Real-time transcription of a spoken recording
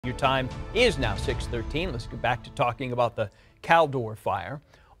Your time is now 6:13. Let's get back to talking about the Caldor Fire.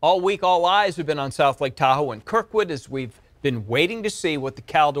 All week, all eyes have been on South Lake Tahoe and Kirkwood as we've been waiting to see what the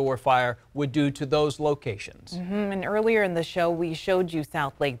Caldor Fire would do to those locations. And earlier in the show, we showed you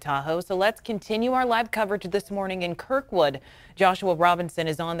South Lake Tahoe. So let's continue our live coverage this morning in Kirkwood. Joshua Robinson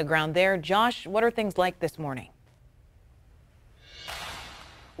is on the ground there. Josh, what are things like this morning?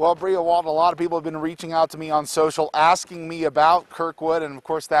 Well, Bria Walton, a lot of people have been reaching out to me on social asking me about Kirkwood, and of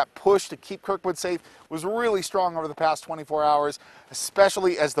course that push to keep Kirkwood safe was really strong over the past 24 hours,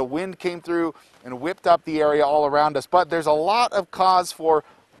 especially as the wind came through and whipped up the area all around us. But there's a lot of cause for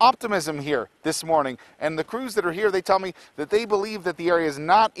optimism here this morning, and the crews that are here, they tell me that they believe that the area is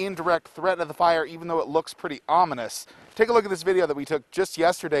not in direct threat of the fire, even though it looks pretty ominous. Take a look at this video that we took just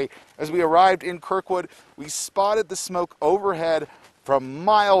yesterday. As we arrived in Kirkwood, we spotted the smoke overhead from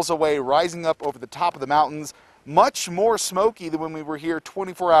miles away, rising up over the top of the mountains, much more smoky than when we were here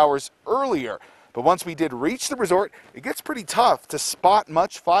 24 hours earlier. But once we did reach the resort, it gets pretty tough to spot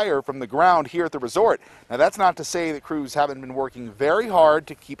much fire from the ground here at the resort. Now, that's not to say that crews haven't been working very hard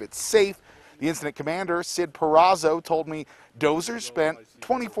to keep it safe. The incident commander, Sid Perazzo, told me dozers spent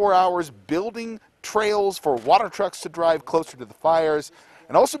 24 hours building trails for water trucks to drive closer to the fires,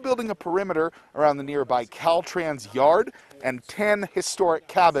 and also building a perimeter around the nearby Caltrans yard and 10 historic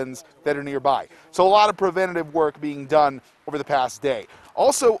cabins that are nearby. So a lot of preventative work being done over the past day.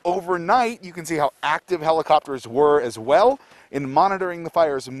 Also overnight, you can see how active helicopters were as well in monitoring the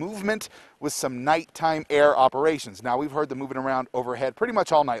fire's movement with some nighttime air operations. Now, we've heard them moving around overhead pretty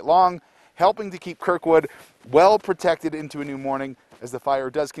much all night long, helping to keep Kirkwood well protected into a new morning as the fire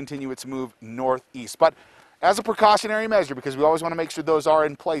does continue its move northeast. But as a precautionary measure, because we always want to make sure those are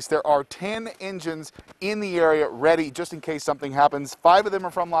in place, there are 10 engines in the area ready just in case something happens. 5 of them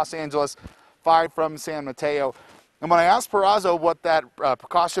are from Los Angeles, 5 from San Mateo. And when I asked Perazzo what that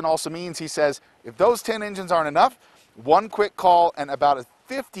precaution also means, he says if those 10 engines aren't enough, one quick call and about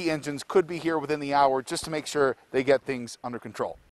 50 engines could be here within the hour just to make sure they get things under control.